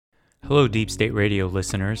Hello, Deep State Radio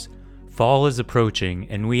listeners. Fall is approaching,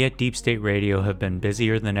 and we at Deep State Radio have been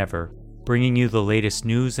busier than ever, bringing you the latest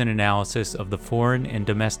news and analysis of the foreign and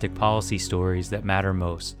domestic policy stories that matter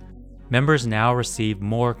most. Members now receive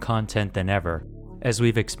more content than ever, as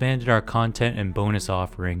we've expanded our content and bonus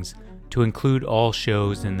offerings to include all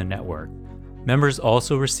shows in the network. Members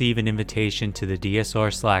also receive an invitation to the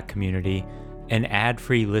DSR Slack community, an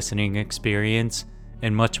ad-free listening experience,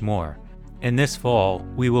 and much more. And this fall,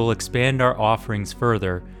 we will expand our offerings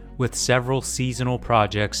further with several seasonal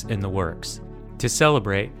projects in the works. To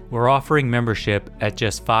celebrate, we're offering membership at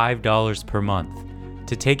just $5 per month.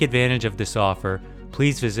 To take advantage of this offer,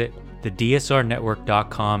 please visit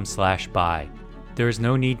thedsrnetwork.com/buy. There is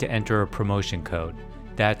no need to enter a promotion code.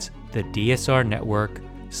 That's the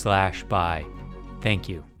DSRnetwork/buy. Thank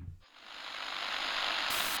you.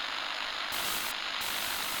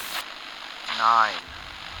 9,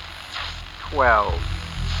 12,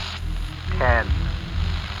 10,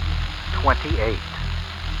 28,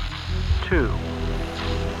 2,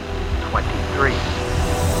 23.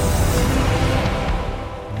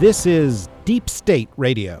 This is Deep State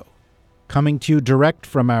Radio, coming to you direct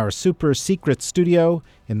from our super secret studio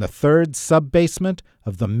in the third sub-basement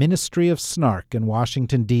of the Ministry of Snark in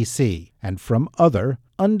Washington, D.C., and from other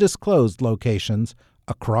undisclosed locations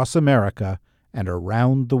across America and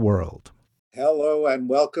around the world. Hello and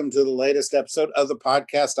welcome to the latest episode of the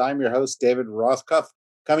podcast. I'm your host, David Rothkopf,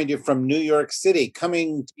 coming to you from New York City.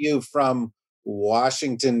 Coming to you from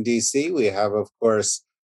Washington, D.C., we have, of course,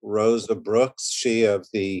 Rosa Brooks, she of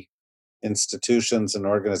the institutions and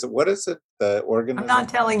organizations. What is it? The organism? I'm not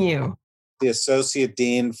telling you. The Associate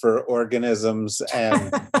Dean for Organisms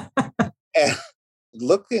and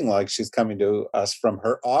looking like she's coming to us from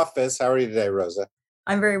her office. How are you today, Rosa?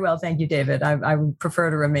 I'm very well, thank you, David. I would prefer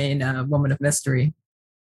to remain a woman of mystery.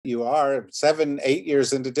 You are 7-8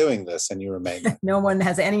 years into doing this, and you remain. No one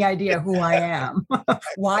has any idea who I am.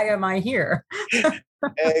 Why am I here?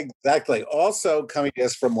 Exactly. Also coming to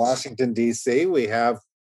us from Washington, D.C., we have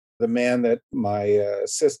the man that my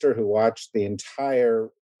sister, who watched the entire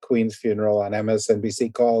Queen's funeral on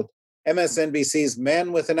MSNBC, called MSNBC's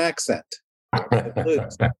Man with an Accent.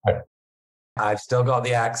 I've still got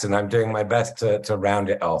the accent. I'm doing my best to round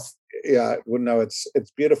it off. Yeah, well, no, it's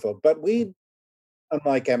beautiful. But we,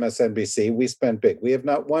 unlike MSNBC, we spent big. We have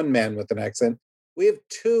not one man with an accent. We have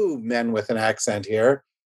two men with an accent here,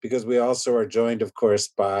 because we also are joined, of course,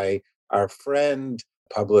 by our friend,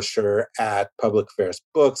 publisher at Public Affairs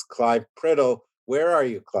Books, Clive Priddle. Where are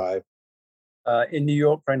you, Clive? In New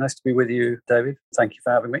York. Very nice to be with you, David. Thank you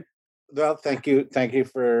for having me. Well, thank you. Thank you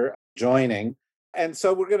for joining. And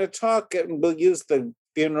so we're going to talk, and we'll use the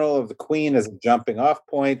funeral of the Queen as a jumping off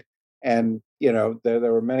point. And, you know,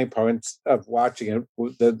 there were many points of watching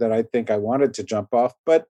it that I think I wanted to jump off.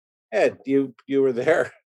 But Ed, you were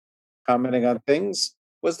there commenting on things.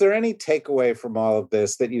 Was there any takeaway from all of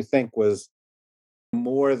this that you think was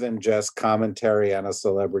more than just commentary on a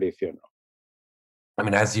celebrity funeral? I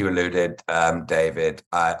mean, as you alluded, David,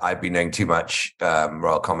 I've been doing too much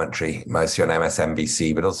royal commentary, mostly on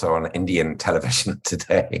MSNBC, but also on Indian television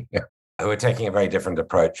today. We're taking a very different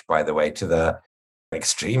approach, by the way, to the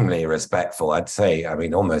extremely respectful, I'd say, I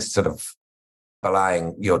mean, almost sort of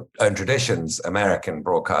belying your own traditions, American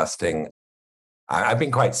broadcasting. I've been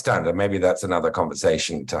quite stunned, and maybe that's another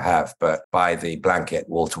conversation to have, but by the blanket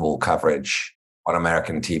wall-to-wall coverage on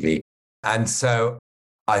American TV. And so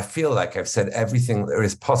I feel like I've said everything there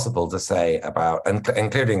is possible to say about,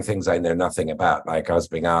 including things I know nothing about, like I was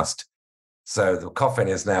being asked, so the coffin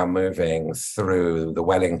is now moving through the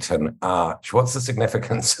Wellington Arch. What's the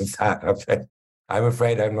significance of that? I'm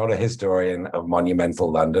afraid I'm not a historian of monumental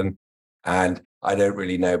London, and I don't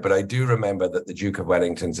really know, but I do remember that the Duke of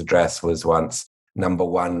Wellington's address was once number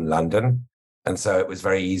 1 London. And so it was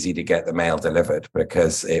very easy to get the mail delivered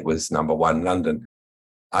because it was number 1 London.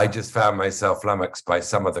 I just found myself flummoxed by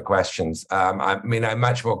some of the questions. I mean, I'm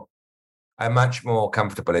much more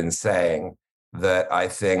comfortable in saying that I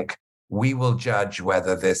think we will judge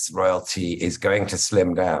whether this royalty is going to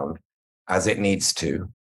slim down as it needs to,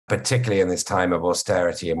 particularly in this time of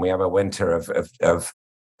austerity. And we have a winter of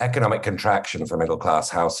economic contraction for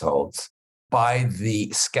middle-class households by the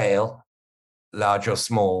scale, large or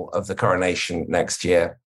small, of the coronation next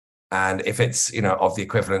year. And if it's, of the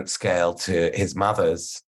equivalent scale to his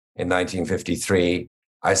mother's in 1953,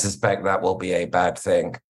 I suspect that will be a bad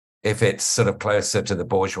thing. If it's sort of closer to the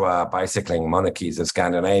bourgeois bicycling monarchies of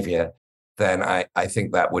Scandinavia, then I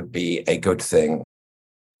think that would be a good thing.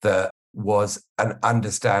 There was an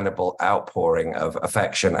understandable outpouring of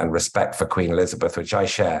affection and respect for Queen Elizabeth, which I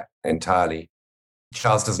share entirely.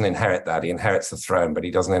 Charles doesn't inherit that. He inherits the throne, but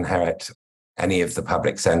he doesn't inherit any of the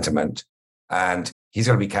public sentiment. And he's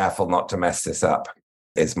got to be careful not to mess this up,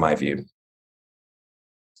 is my view.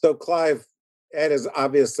 So, Clive, Ed is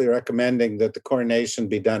obviously recommending that the coronation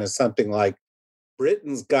be done as something like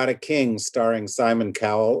Britain's Got a King, starring Simon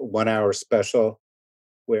Cowell, 1 hour special.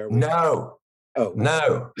 No. Oh.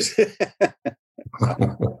 No.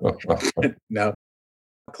 No.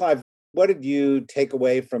 Clive, what did you take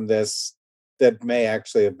away from this that may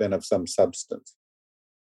actually have been of some substance?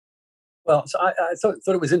 Well, so I thought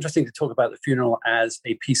it was interesting to talk about the funeral as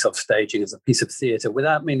a piece of staging, as a piece of theatre,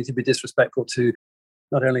 without meaning to be disrespectful to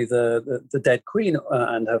not only the dead Queen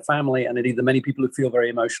and her family, and indeed the many people who feel very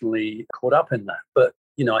emotionally caught up in that. But,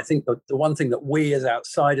 I think the one thing that we as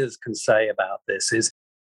outsiders can say about this is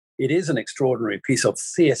it is an extraordinary piece of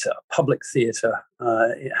theatre, public theatre.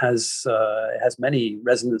 It has many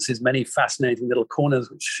resonances, many fascinating little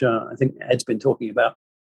corners, which I think Ed's been talking about.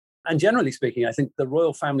 And generally speaking, I think the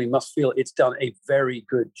royal family must feel it's done a very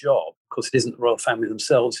good job. Of course, it isn't the royal family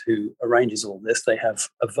themselves who arranges all this. They have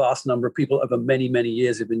a vast number of people over many, many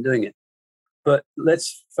years who've been doing it. But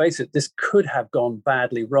let's face it, this could have gone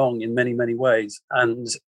badly wrong in many, many ways. And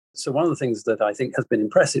so one of the things that I think has been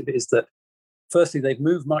impressive is that, firstly, they've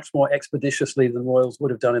moved much more expeditiously than royals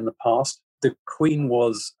would have done in the past. The Queen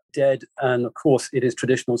was dead, and of course, it is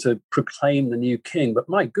traditional to proclaim the new king. But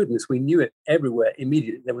my goodness, we knew it everywhere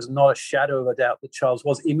immediately. There was not a shadow of a doubt that Charles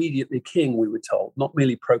was immediately king, we were told. Not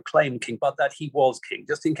merely proclaimed king, but that he was king.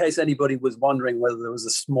 Just in case anybody was wondering whether there was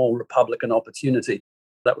a small Republican opportunity,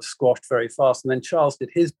 that was squashed very fast. And then Charles did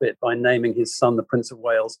his bit by naming his son the Prince of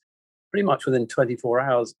Wales pretty much within 24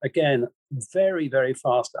 hours. Again, very, very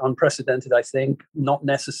fast, unprecedented, I think, not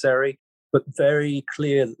necessary, but very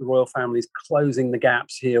clear that the royal family is closing the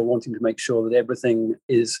gaps here, wanting to make sure that everything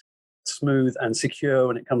is smooth and secure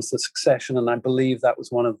when it comes to succession. And I believe that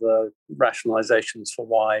was one of the rationalizations for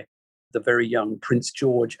why the very young Prince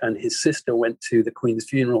George and his sister went to the Queen's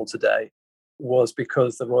funeral today, was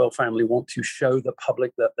because the royal family want to show the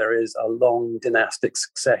public that there is a long dynastic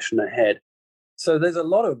succession ahead. So there's a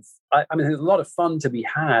lot of, there's a lot of fun to be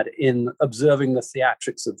had in observing the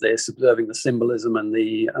theatrics of this, observing the symbolism and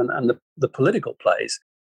the political plays,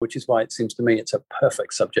 which is why it seems to me it's a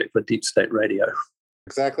perfect subject for deep state radio.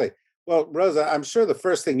 Exactly. Well, Rosa, I'm sure the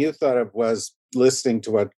first thing you thought of was listening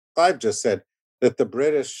to what Clive just said, that the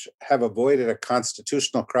British have avoided a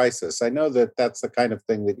constitutional crisis. I know that that's the kind of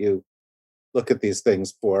thing that you look at these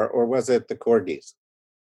things for, or was it the corgis?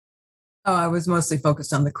 Oh, I was mostly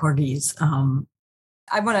focused on the corgis.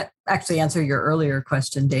 I want to actually answer your earlier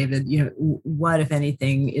question, David. What, if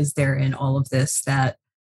anything, is there in all of this that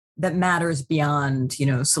matters beyond,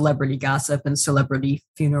 celebrity gossip and celebrity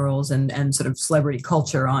funerals and sort of celebrity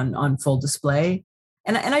culture on full display?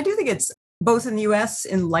 And I do think it's both in the U.S.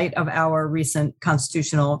 in light of our recent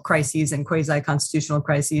constitutional crises and quasi-constitutional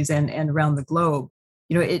crises and around the globe.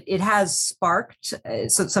 It has sparked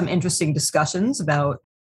some interesting discussions about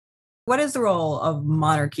what is the role of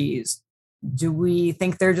monarchies. Do we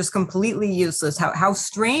think they're just completely useless? How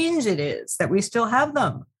strange it is that we still have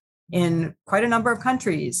them in quite a number of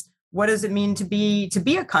countries. What does it mean to be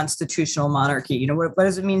a constitutional monarchy? What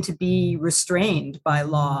does it mean to be restrained by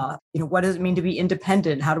law? What does it mean to be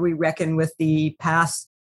independent? How do we reckon with the past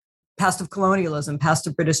of colonialism, past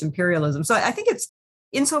of British imperialism? So I think it's,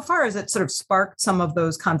 insofar as it sort of sparked some of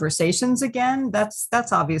those conversations again, that's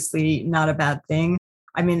obviously not a bad thing.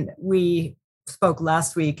 I mean, we spoke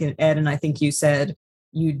last week, Ed, and I think you said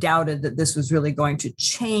you doubted that this was really going to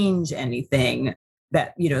change anything,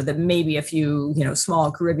 that, that maybe a few,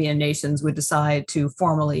 small Caribbean nations would decide to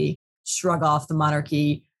formally shrug off the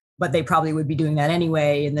monarchy, but they probably would be doing that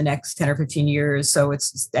anyway in the next 10 or 15 years. So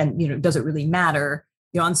does it really matter?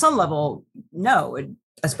 On some level, no,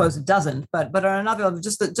 I suppose it doesn't. But on another level,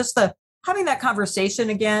 just the having that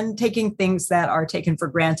conversation again, taking things that are taken for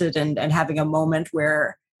granted and having a moment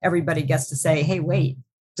where everybody gets to say, hey, wait,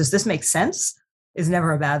 does this make sense? Is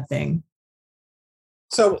never a bad thing.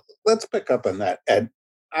 So let's pick up on that, Ed.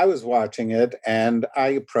 I was watching it and I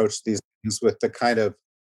approached these things with the kind of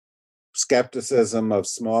skepticism of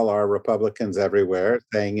small R Republicans everywhere,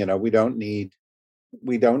 saying, we don't need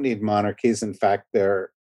monarchies. In fact,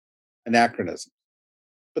 they're anachronisms.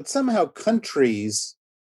 But somehow countries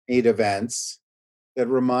need events that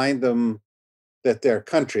remind them that they're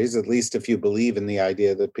countries, at least if you believe in the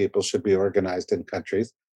idea that people should be organized in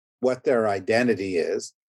countries, what their identity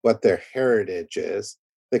is, what their heritage is,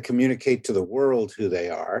 that communicate to the world who they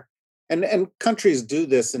are. And countries do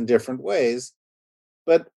this in different ways.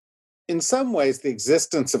 But in some ways, the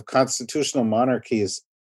existence of constitutional monarchies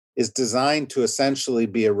is designed to essentially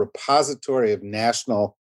be a repository of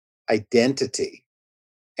national identity.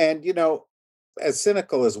 And, as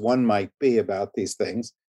cynical as one might be about these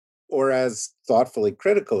things, or as thoughtfully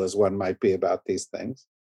critical as one might be about these things,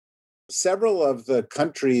 several of the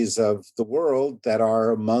countries of the world that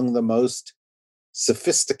are among the most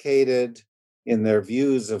sophisticated in their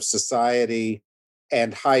views of society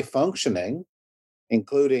and high functioning,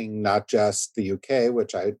 including not just the UK,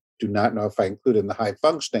 which I do not know if I include in the high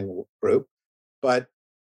functioning group, but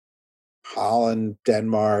Holland,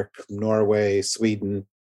 Denmark, Norway, Sweden,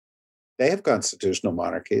 they have constitutional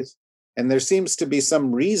monarchies. And there seems to be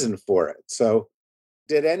some reason for it. So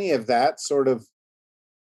did any of that sort of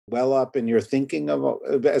well up in your thinking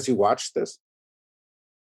of as you watched this?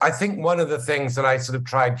 I think one of the things that I sort of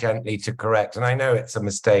tried gently to correct, and I know it's a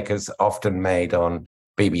mistake as often made on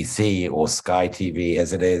BBC or Sky TV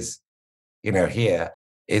as it is, here,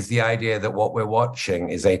 is the idea that what we're watching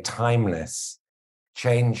is a timeless,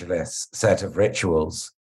 changeless set of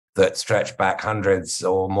rituals that stretch back hundreds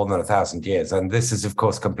or more than 1,000 years. And this is, of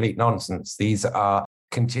course, complete nonsense. These are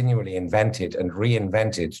continually invented and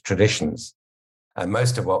reinvented traditions. And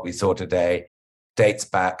most of what we saw today dates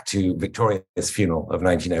back to Victoria's funeral of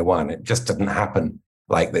 1901. It just didn't happen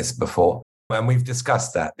like this before. And we've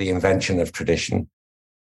discussed that, the invention of tradition.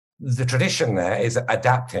 The tradition there is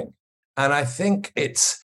adapting. And I think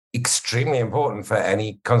it's extremely important for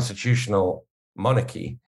any constitutional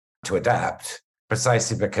monarchy to adapt,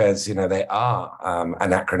 precisely because, they are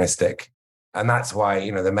anachronistic. And that's why,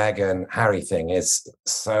 the Meghan Harry thing is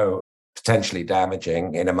so potentially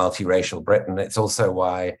damaging in a multiracial Britain. It's also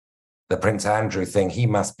why the Prince Andrew thing, he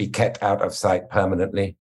must be kept out of sight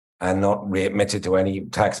permanently and not readmitted to any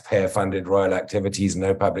taxpayer-funded royal activities,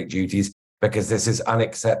 no public duties, because this is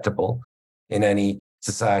unacceptable in any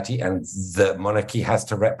society, and the monarchy has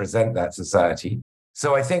to represent that society.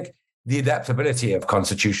 So I think the adaptability of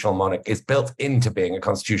constitutional monarch is built into being a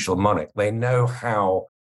constitutional monarch. They know how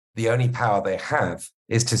the only power they have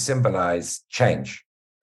is to symbolize change.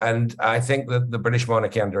 And I think that the British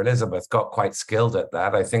monarchy under Elizabeth got quite skilled at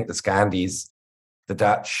that. I think the Scandis, the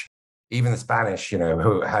Dutch, even the Spanish,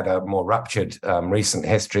 who had a more ruptured recent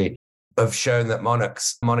history, have shown that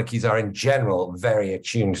monarchies are in general very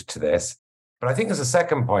attuned to this. But I think as a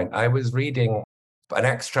second point, I was reading an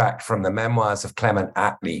extract from the memoirs of Clement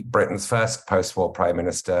Attlee, Britain's first post-war prime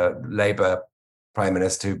minister, Labour prime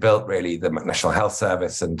minister, who built really the National Health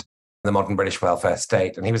Service and the modern British welfare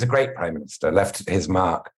state. And he was a great prime minister, left his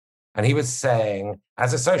mark. And he was saying,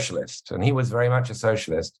 as a socialist, and he was very much a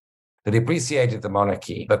socialist, that he appreciated the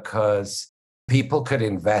monarchy because people could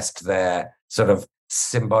invest their sort of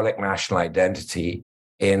symbolic national identity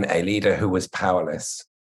in a leader who was powerless.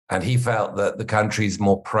 And he felt that the countries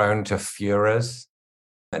more prone to furors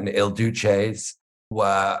and il duces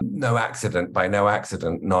were by no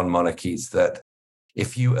accident, non-monarchies, that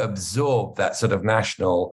if you absorb that sort of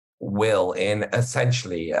national will in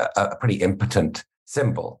essentially a pretty impotent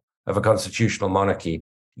symbol of a constitutional monarchy,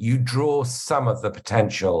 you draw some of the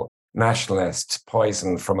potential nationalist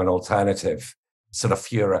poison from an alternative sort of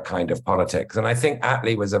furor kind of politics. And I think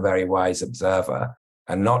Attlee was a very wise observer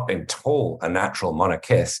and not at all a natural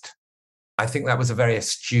monarchist. I think that was a very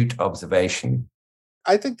astute observation.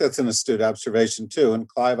 I think that's an astute observation too. And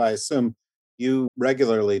Clive, I assume you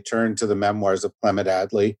regularly turn to the memoirs of Clement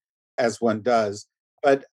Attlee, as one does.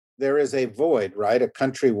 But there is a void, right? A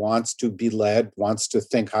country wants to be led, wants to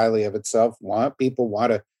think highly of itself, people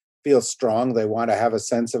want to feel strong, they want to have a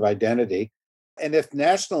sense of identity. And if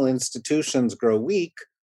national institutions grow weak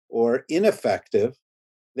or ineffective,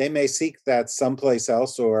 they may seek that someplace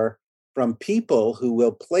else or from people who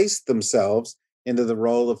will place themselves into the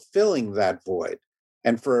role of filling that void.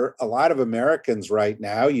 And for a lot of Americans right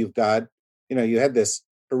now, you've got, you had this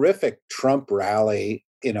horrific Trump rally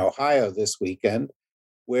in Ohio this weekend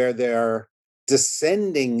where they're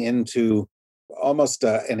descending into almost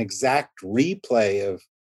an exact replay of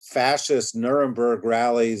fascist Nuremberg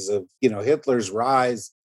rallies of, Hitler's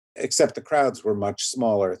rise, except the crowds were much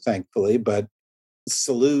smaller, thankfully, but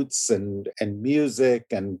salutes and music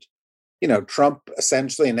and, Trump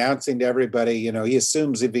essentially announcing to everybody, he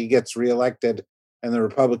assumes if he gets reelected and the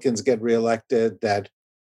Republicans get reelected, that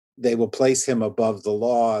they will place him above the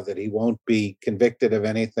law, that he won't be convicted of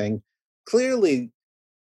anything. Clearly,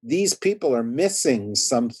 these people are missing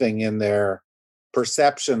something in their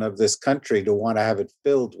perception of this country to want to have it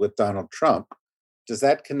filled with Donald Trump. Does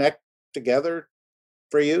that connect together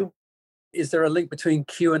for you? Is there a link between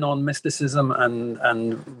QAnon mysticism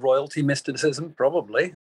and royalty mysticism?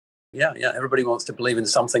 Probably. Yeah. Everybody wants to believe in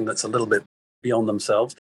something that's a little bit beyond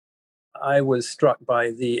themselves. I was struck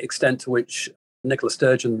by the extent to which Nicola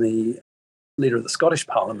Sturgeon, the leader of the Scottish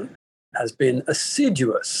Parliament, has been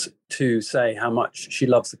assiduous to say how much she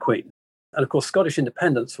loves the Queen. And of course, Scottish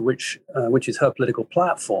independence, which is her political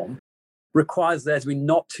platform, requires there to be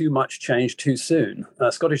not too much change too soon.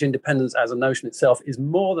 Scottish independence as a notion itself is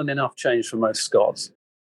more than enough change for most Scots.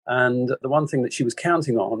 And the one thing that she was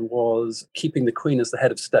counting on was keeping the Queen as the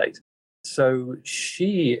head of state. So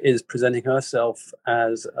she is presenting herself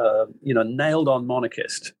as a nailed-on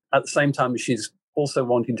monarchist at the same time as she's also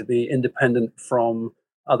wanting to be independent from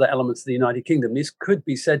other elements of the United Kingdom. This could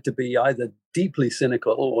be said to be either deeply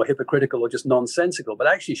cynical or hypocritical or just nonsensical, but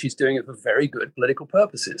actually she's doing it for very good political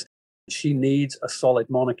purposes. She needs a solid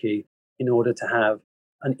monarchy in order to have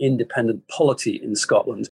an independent polity in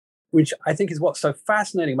Scotland, which I think is what's so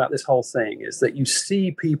fascinating about this whole thing, is that you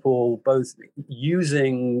see people both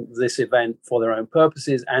using this event for their own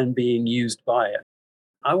purposes and being used by it.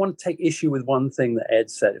 I want to take issue with one thing that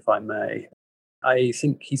Ed said, if I may. I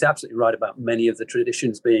think he's absolutely right about many of the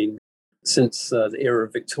traditions being since the era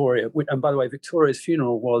of Victoria. And by the way, Victoria's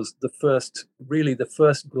funeral was the first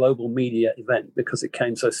global media event, because it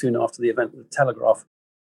came so soon after the event with the Telegraph,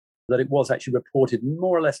 that it was actually reported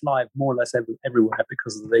more or less live, more or less everywhere,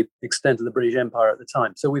 because of the extent of the British Empire at the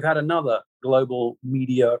time. So we've had another global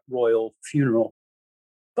media royal funeral.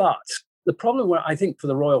 But the problem, where I think for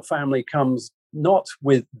the royal family, comes not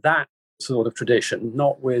with that sort of tradition,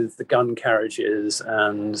 not with the gun carriages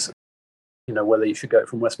and whether you should go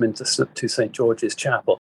from Westminster to St. George's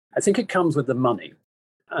Chapel. I think it comes with the money.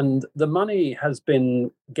 And the money has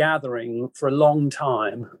been gathering for a long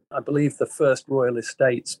time. I believe the first royal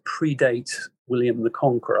estates predate William the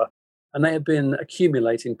Conqueror, and they have been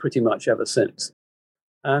accumulating pretty much ever since.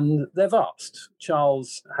 And they're vast.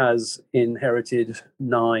 Charles has inherited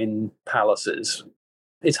 9 palaces.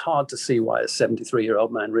 It's hard to see why a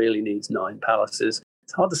 73-year-old man really needs 9 palaces.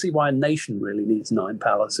 It's hard to see why a nation really needs 9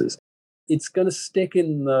 palaces. It's going to stick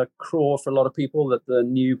in the craw for a lot of people that the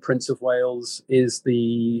new Prince of Wales is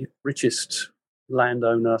the richest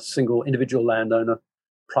landowner, single individual landowner,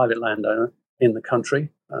 private landowner in the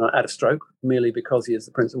country at a stroke, merely because he is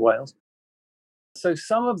the Prince of Wales. So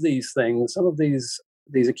some of these things, some of these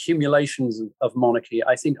accumulations of monarchy,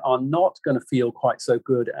 I think, are not going to feel quite so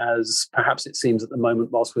good as perhaps it seems at the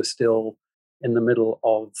moment, whilst we're still in the middle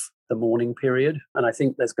of the mourning period. And I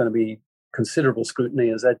think there's going to be considerable scrutiny,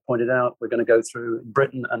 as Ed pointed out. We're going to go through in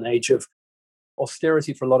Britain an age of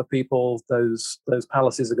austerity for a lot of people. Those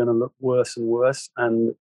palaces are going to look worse and worse,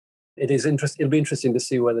 and it'll be interesting to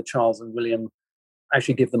see whether Charles and William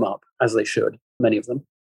actually give them up, as they should, many of them.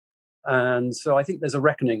 And so I think there's a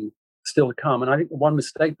reckoning still to come. And I think the one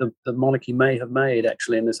mistake the monarchy may have made,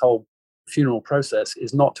 actually, in this whole funeral process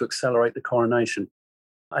is not to accelerate the coronation.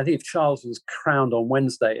 I think if Charles was crowned on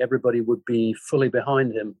Wednesday, everybody would be fully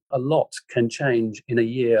behind him. A lot can change in a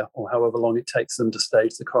year or however long it takes them to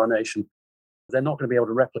stage the coronation. They're not going to be able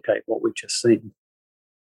to replicate what we've just seen.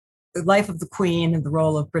 The life of the Queen and the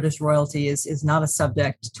role of British royalty is not a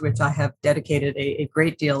subject to which I have dedicated a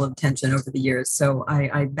great deal of attention over the years. So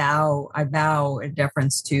I bow in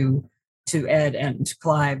deference to Ed and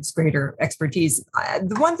Clive's greater expertise.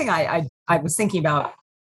 The one thing I was thinking about,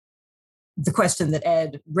 the question that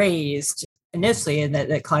Ed raised initially, and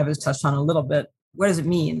that Clive has touched on a little bit, what does it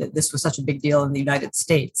mean that this was such a big deal in the United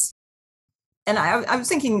States? And I was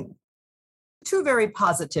thinking 2 very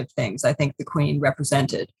positive things I think the Queen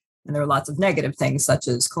represented. And there are lots of negative things, such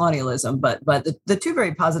as colonialism, but the 2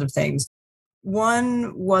 very positive things.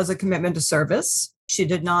 One was a commitment to service. She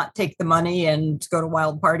did not take the money and go to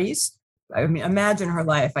wild parties. I mean, imagine her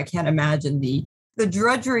life. I can't imagine the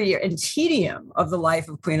drudgery and tedium of the life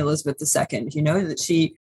of Queen Elizabeth II.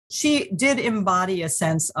 That she did embody a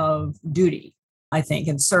sense of duty, I think,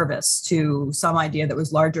 and service to some idea that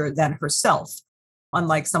was larger than herself.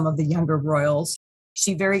 Unlike some of the younger royals,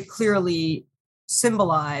 she very clearly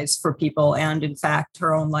symbolized for people, and in fact,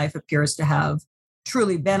 her own life appears to have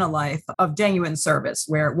truly been a life of genuine service,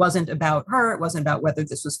 where it wasn't about her, it wasn't about whether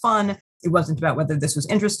this was fun, it wasn't about whether this was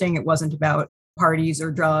interesting, it wasn't about parties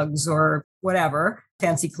or drugs or whatever,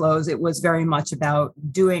 fancy clothes. It was very much about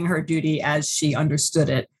doing her duty as she understood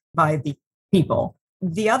it by the people.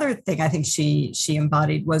 The other thing I think she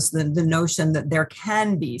embodied was the notion that there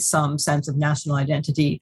can be some sense of national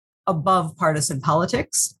identity above partisan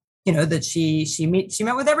politics. That she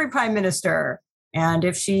met with every prime minister, and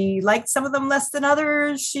if she liked some of them less than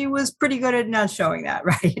others, she was pretty good at not showing that,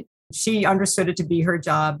 right? She understood it to be her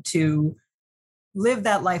job to live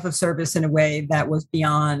that life of service in a way that was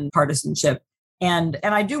beyond partisanship. And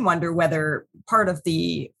I do wonder whether part of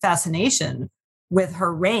the fascination with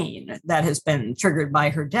her reign that has been triggered by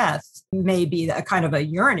her death may be a kind of a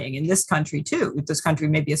yearning in this country too, this country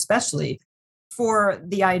maybe especially, for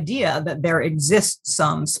the idea that there exists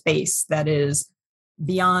some space that is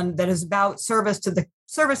beyond, that is about service to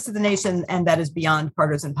the nation, and that is beyond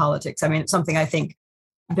partisan politics. I mean, it's something I think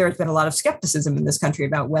there's been a lot of skepticism in this country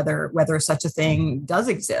about whether such a thing does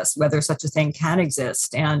exist, whether such a thing can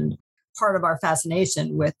exist. And part of our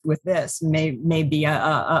fascination with this may be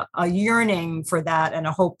a yearning for that and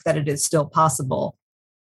a hope that it is still possible.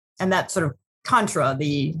 And that sort of contra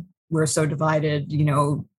the we're so divided,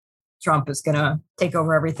 Trump is going to take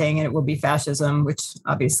over everything and it will be fascism, which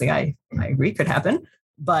obviously I agree could happen.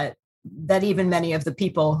 But that even many of the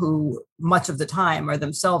people who much of the time are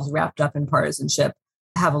themselves wrapped up in partisanship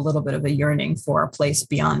have a little bit of a yearning for a place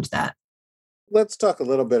beyond that. Let's talk a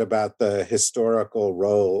little bit about the historical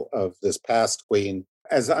role of this past queen.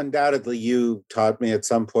 As undoubtedly you taught me at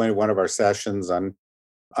some point in one of our sessions on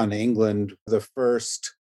England, the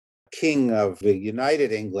first king of the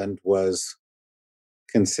United England was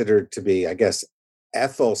considered to be, I guess,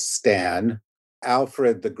 Aethelstan.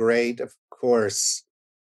 Alfred the Great, of course,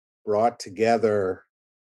 brought together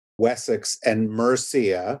Wessex and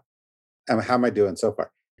Mercia. How am I doing so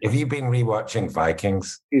far? Have you been rewatching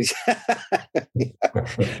Vikings? I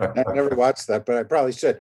never watched that, but I probably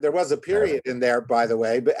should. There was a period in there, by the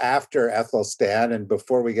way, but after Aethelstan and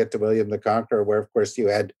before we get to William the Conqueror, where, of course, you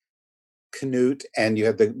had Canute and you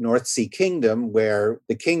had the North Sea Kingdom, where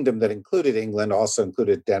the kingdom that included England also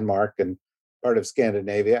included Denmark and part of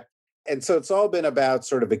Scandinavia. And so it's all been about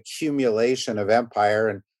sort of accumulation of empire.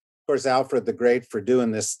 And of course, Alfred the Great, for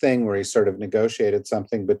doing this thing where he sort of negotiated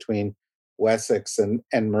something between Wessex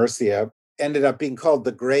and Mercia, ended up being called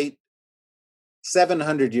the Great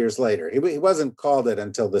 700 years later. He wasn't called it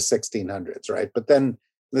until the 1600s, right? But then in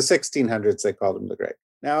the 1600s, they called him the Great.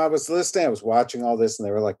 Now, I was listening, I was watching all this, and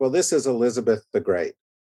they were like, well, this is Elizabeth the Great.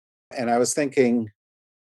 And I was thinking,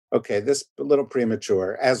 okay, this a little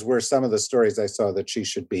premature, as were some of the stories I saw that she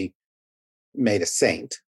should be made a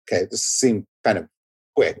saint. Okay, this seemed kind of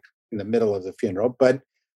quick in the middle of the funeral. But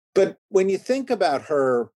when you think about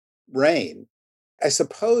her reign, I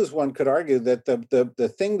suppose one could argue that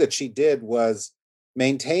the thing that she did was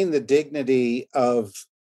maintain the dignity of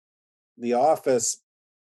the office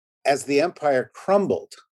as the empire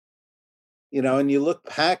crumbled. And you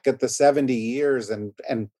look back at the 70 years and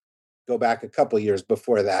go back a couple of years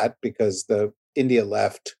before that, because India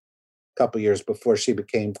left a couple of years before she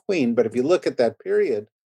became queen. But if you look at that period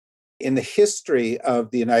in the history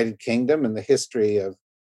of the United Kingdom and the history of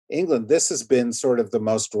England, this has been sort of the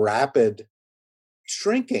most rapid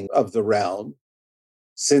shrinking of the realm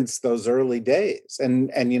since those early days.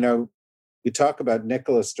 And you talk about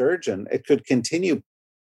Nicola Sturgeon, it could continue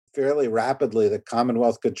fairly rapidly. The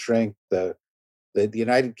Commonwealth could shrink, the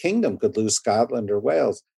United Kingdom could lose Scotland or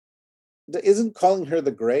Wales. Isn't calling her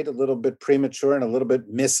the Great a little bit premature and a little bit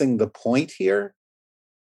missing the point here?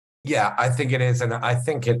 Yeah, I think it is. And I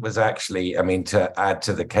think it was actually, to add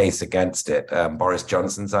to the case against it, Boris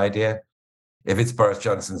Johnson's idea. If it's Boris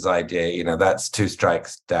Johnson's idea, that's 2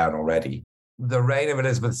 strikes down already. The reign of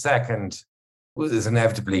Elizabeth II was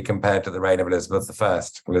inevitably compared to the reign of Elizabeth I.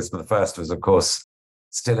 Elizabeth I was, of course,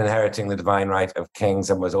 still inheriting the divine right of kings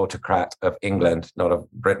and was autocrat of England, not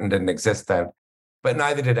of Britain, didn't exist then. But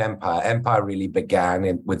neither did empire. Empire really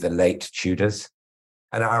began with the late Tudors.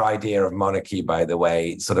 And our idea of monarchy, by the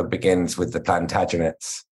way, sort of begins with the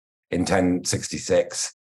Plantagenets in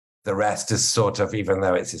 1066. The rest is sort of, even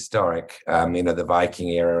though it's historic, the Viking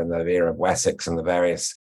era and the era of Wessex and the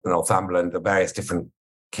various Northumberland, the various different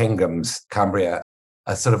kingdoms, Cumbria,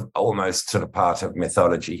 are sort of almost sort of part of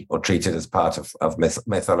mythology or treated as part of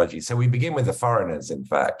mythology. So we begin with the foreigners, in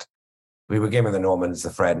fact. We begin with the Normans, the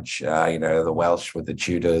French, the Welsh with the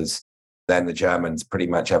Tudors, then the Germans pretty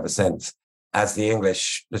much ever since, as the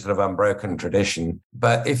English, the sort of unbroken tradition.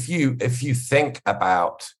 But if you think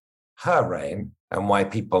about her reign and why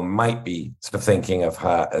people might be sort of thinking of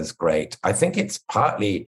her as great, I think it's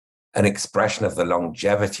partly an expression of the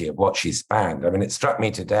longevity of what she spanned. It struck me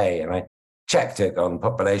today, and I checked it on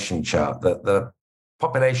population chart, that the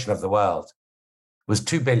population of the world was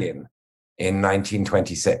 2 billion in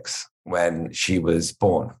 1926 when she was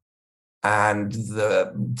born. And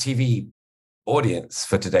the TV audience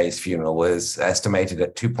for today's funeral was estimated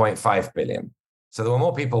at 2.5 billion. So there were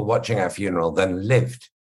more people watching our funeral than lived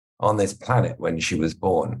on this planet when she was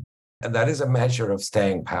born. And that is a measure of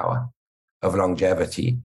staying power, of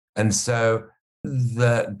longevity. And so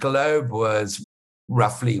the globe was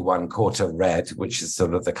roughly 1/4 red, which is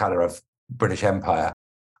sort of the color of British Empire,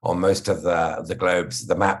 on most of the globes,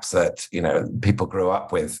 the maps that people grew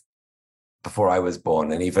up with before I was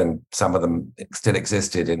born, and even some of them still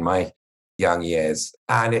existed in my young years.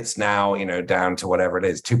 And it's now, down to whatever it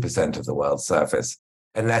is, 2% of the world's surface,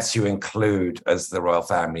 unless you include, as the royal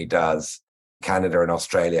family does, Canada and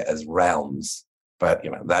Australia as realms. But,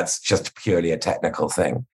 that's just purely a technical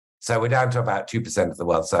thing. So we're down to about 2% of the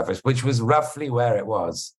world's surface, which was roughly where it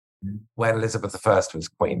was when Elizabeth I was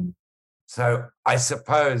queen. So I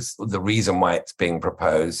suppose the reason why it's being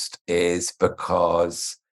proposed is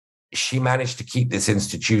because she managed to keep this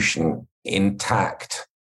institution intact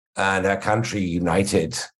and her country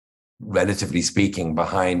united, relatively speaking,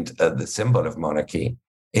 behind the symbol of monarchy,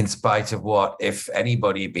 in spite of what, if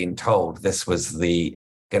anybody had been told this was going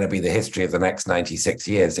to be the history of the next 96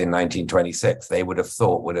 years in 1926, they would have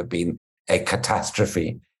thought would have been a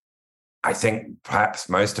catastrophe. I think perhaps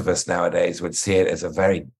most of us nowadays would see it as a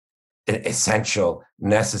very essential,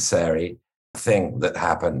 necessary thing that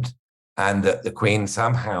happened, and that the Queen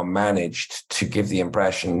somehow managed to give the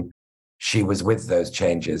impression she was with those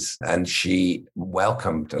changes and she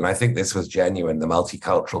welcomed, and I think this was genuine, the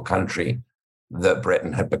multicultural country that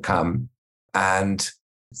Britain had become. And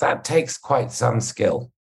that takes quite some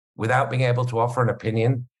skill. Without being able to offer an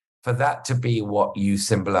opinion, for that to be what you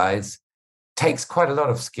symbolize takes quite a lot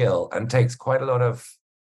of skill and takes quite a lot of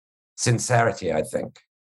sincerity, I think.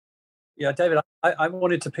 Yeah, David, I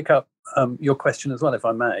wanted to pick up your question as well, if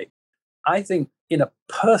I may. I think in a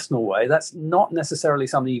personal way, that's not necessarily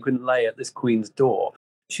something you can lay at this Queen's door.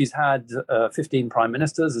 She's had 15 prime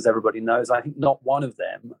ministers, as everybody knows. I think not one of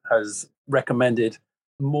them has recommended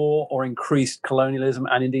more or increased colonialism,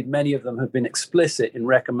 and indeed many of them have been explicit in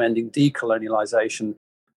recommending decolonialization.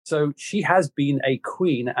 So she has been a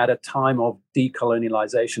queen at a time of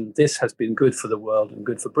decolonialization. This has been good for the world and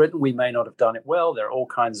good for Britain. We may not have done it well. There are all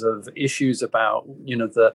kinds of issues about,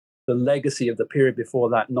 the legacy of the period before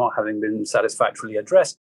that not having been satisfactorily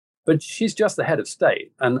addressed. But she's just the head of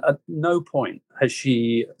state. And at no point has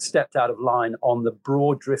she stepped out of line on the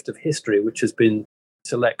broad drift of history, which has been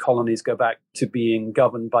to let colonies go back to being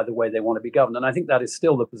governed by the way they want to be governed. And I think that is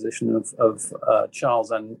still the position of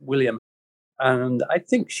Charles and William. And I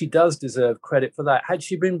think she does deserve credit for that. Had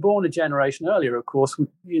she been born a generation earlier, of course,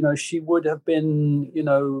 she would have been,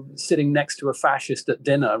 sitting next to a fascist at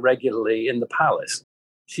dinner regularly in the palace.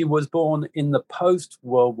 She was born in the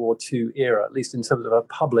post-World War II era, at least in terms of her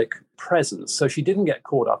public presence. So she didn't get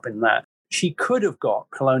caught up in that. She could have got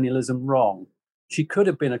colonialism wrong. She could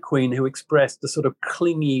have been a queen who expressed the sort of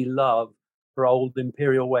clingy love for old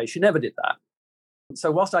imperial ways. She never did that.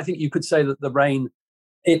 So whilst I think you could say that the reign,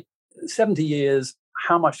 70 years,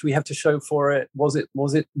 how much do we have to show for it? Was it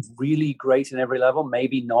really great in every level?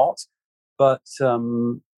 Maybe not. But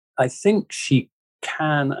I think she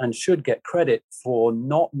can and should get credit for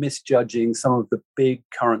not misjudging some of the big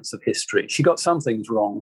currents of history. She got some things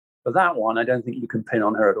wrong, but that one, I don't think you can pin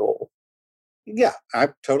on her at all. Yeah,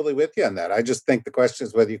 I'm totally with you on that. I just think the question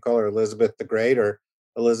is whether you call her Elizabeth the Great or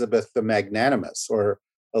Elizabeth the Magnanimous or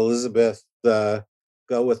Elizabeth the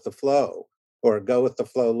Go with the Flow or Go with the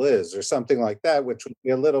Flow Liz or something like that, which would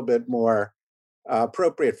be a little bit more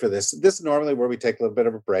appropriate for this. This is normally where we take a little bit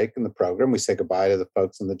of a break in the program. We say goodbye to the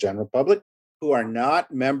folks in the general public who are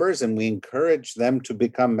not members, and we encourage them to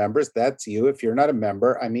become members. That's you. If you're not a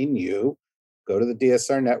member, I mean you. Go to the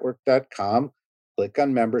dsrnetwork.com, click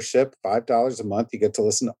on membership, $5 a month. You get to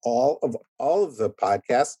listen to all of the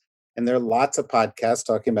podcasts. And there are lots of podcasts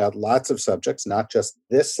talking about lots of subjects, not just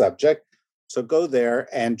this subject. So go there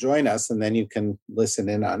and join us, and then you can listen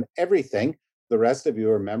in on everything. The rest of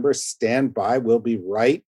you are members. Stand by. We'll be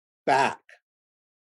right back.